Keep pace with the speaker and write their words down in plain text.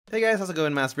Hey guys, how's it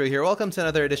going? Massbro here. Welcome to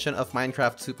another edition of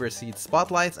Minecraft Super Seed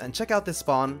Spotlights, and check out this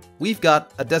spawn. We've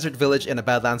got a desert village in a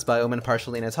Badlands biome and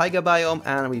partially in a taiga biome,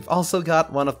 and we've also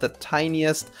got one of the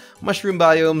tiniest mushroom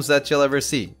biomes that you'll ever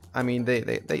see. I mean,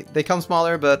 they come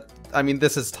smaller, but I mean,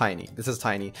 this is tiny. This is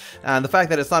tiny. And the fact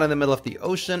that it's not in the middle of the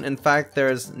ocean, in fact,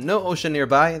 there's no ocean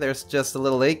nearby, there's just a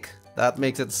little lake. That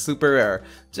makes it super rare.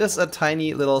 Just a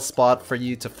tiny little spot for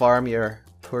you to farm your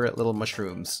poor little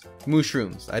mushrooms.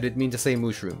 Mushrooms. I didn't mean to say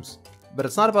mushrooms. But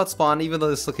it's not about spawn, even though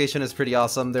this location is pretty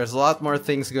awesome. There's a lot more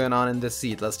things going on in this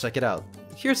seed. Let's check it out.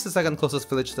 Here's the second closest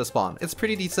village to spawn. It's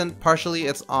pretty decent. Partially,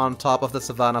 it's on top of the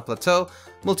Savannah Plateau.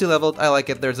 Multi-leveled, I like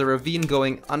it. There's a ravine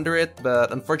going under it,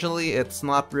 but unfortunately, it's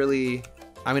not really...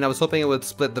 I mean, I was hoping it would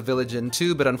split the village in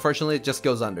two, but unfortunately it just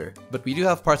goes under. But we do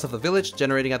have parts of the village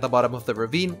generating at the bottom of the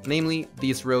ravine, namely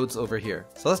these roads over here.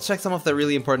 So let's check some of the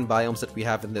really important biomes that we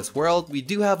have in this world. We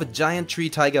do have a giant tree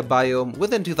taiga biome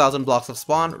within 2,000 blocks of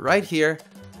spawn right here.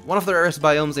 One of the rarest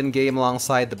biomes in game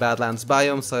alongside the Badlands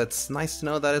biome, so it's nice to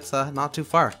know that it's not too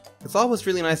far. It's always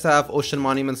really nice to have ocean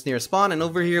monuments near spawn, and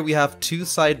over here we have two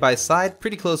side by side,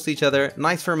 pretty close to each other,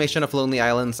 nice formation of lonely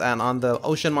islands, and on the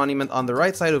ocean monument on the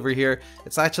right side over here,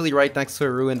 it's actually right next to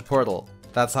a ruined portal.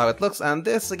 That's how it looks, and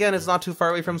this, again, is not too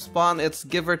far away from spawn. It's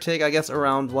give or take, I guess,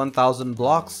 around 1,000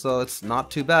 blocks, so it's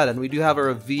not too bad. And we do have a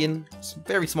ravine, it's a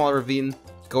very small ravine,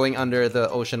 going under the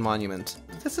ocean monument.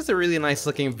 This is a really nice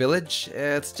looking village.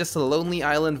 It's just a lonely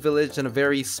island village and a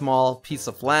very small piece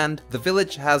of land. The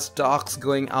village has docks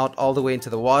going out all the way into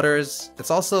the waters.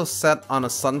 It's also set on a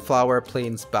sunflower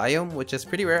plains biome, which is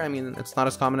pretty rare. I mean, it's not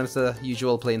as common as the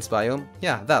usual plains biome.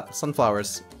 Yeah, that,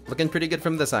 sunflowers. Looking pretty good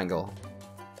from this angle.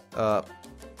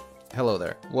 Hello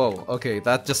there. Whoa, okay,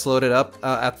 that just loaded up.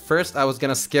 At first, I was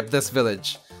gonna skip this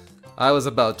village. I was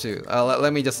about to.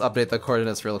 Let me just update the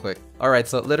coordinates real quick. Alright,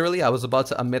 so literally I was about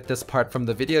to omit this part from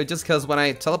the video just because when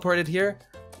I teleported here,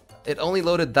 it only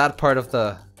loaded that part of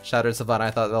the Shattered Savannah.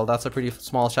 I thought, well, that's a pretty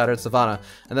small Shattered Savannah.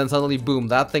 And then suddenly, boom,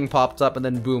 that thing popped up, and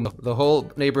then boom, the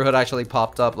whole neighborhood actually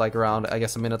popped up like around, I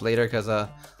guess, a minute later because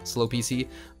slow PC.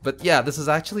 But yeah, this is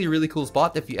actually a really cool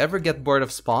spot. If you ever get bored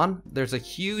of spawn, there's a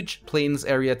huge plains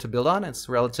area to build on. It's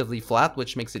relatively flat,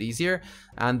 which makes it easier.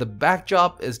 And the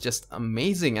backdrop is just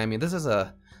amazing. I mean, this is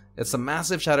it's a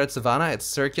massive Shattered Savannah. It's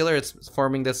circular. It's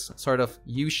forming this sort of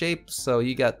U shape, so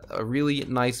you get a really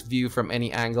nice view from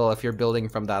any angle if you're building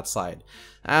from that side.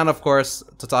 And of course,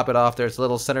 to top it off, there's a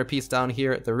little centerpiece down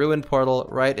here, the ruined portal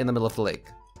right in the middle of the lake.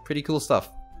 Pretty cool stuff.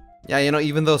 Yeah, you know,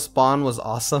 even though spawn was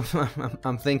awesome,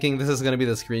 I'm thinking this is gonna be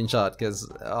the screenshot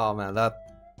because, oh man,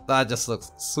 that just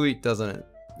looks sweet, doesn't it?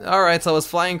 Alright, so I was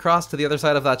flying across to the other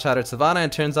side of that Shattered Savannah,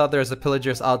 and turns out there's a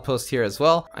pillager's outpost here as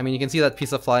well. I mean, you can see that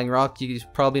piece of flying rock. You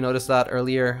probably noticed that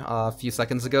earlier, a few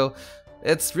seconds ago.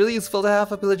 It's really useful to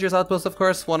have a pillager's outpost, of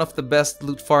course, one of the best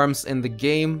loot farms in the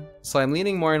game. So I'm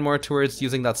leaning more and more towards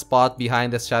using that spot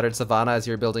behind this Shattered Savannah as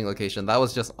your building location. That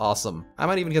was just awesome. I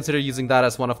might even consider using that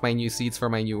as one of my new seeds for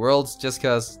my new worlds, just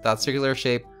because that circular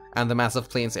shape and the massive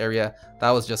plains area, that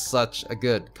was just such a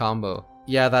good combo.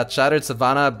 Yeah, that Shattered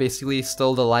Savannah basically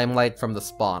stole the limelight from the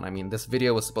spawn. I mean, this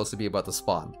video was supposed to be about the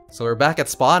spawn. So we're back at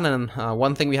spawn, and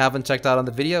one thing we haven't checked out on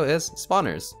the video is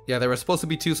spawners. Yeah, there were supposed to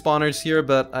be two spawners here,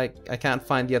 but I can't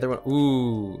find the other one.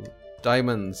 Ooh,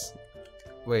 diamonds.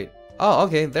 Wait. Oh,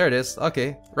 okay, there it is.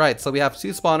 Okay, right, so we have two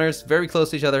spawners, very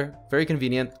close to each other, very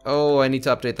convenient. Oh, I need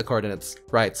to update the coordinates.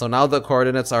 Right, so now the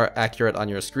coordinates are accurate on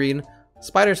your screen.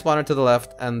 Spider spawner to the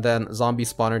left, and then zombie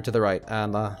spawner to the right,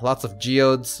 and lots of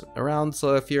geodes around,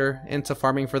 so if you're into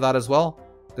farming for that as well,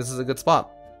 this is a good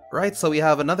spot. Right, so we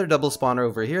have another double spawner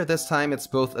over here. This time it's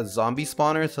both a zombie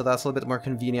spawner, so that's a little bit more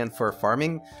convenient for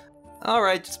farming.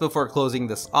 Alright, just before closing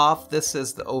this off, this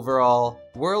is the overall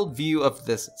world view of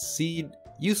this seed.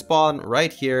 You spawn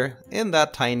right here in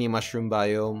that tiny mushroom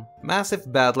biome,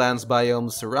 massive Badlands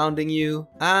biome surrounding you,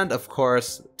 and of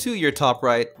course, to your top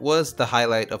right was the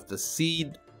highlight of the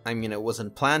seed. I mean, it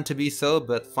wasn't planned to be so,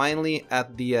 but finally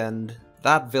at the end,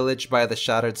 that village by the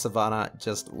Shattered Savannah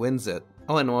just wins it.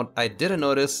 Oh, and what I didn't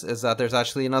notice is that there's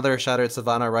actually another Shattered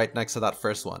Savannah right next to that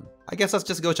first one. I guess let's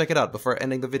just go check it out before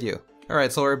ending the video.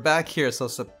 Alright, so we're back here, so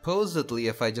supposedly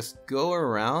if I just go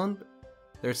around,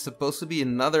 there's supposed to be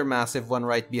another massive one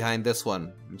right behind this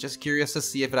one. I'm just curious to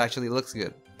see if it actually looks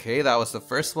good. Okay, that was the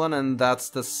first one, and that's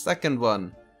the second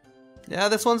one. Yeah,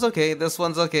 this one's okay,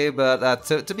 but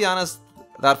to be honest,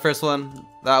 that first one,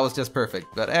 that was just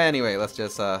perfect. But anyway, let's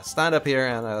just stand up here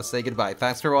and say goodbye.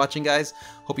 Thanks for watching, guys.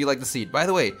 Hope you like the seed. By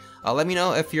the way, let me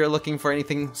know if you're looking for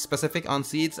anything specific on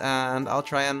seeds, and I'll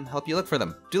try and help you look for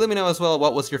them. Do let me know as well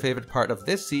what was your favorite part of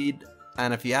this seed.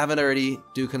 And if you haven't already,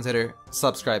 do consider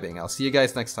subscribing. I'll see you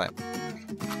guys next time.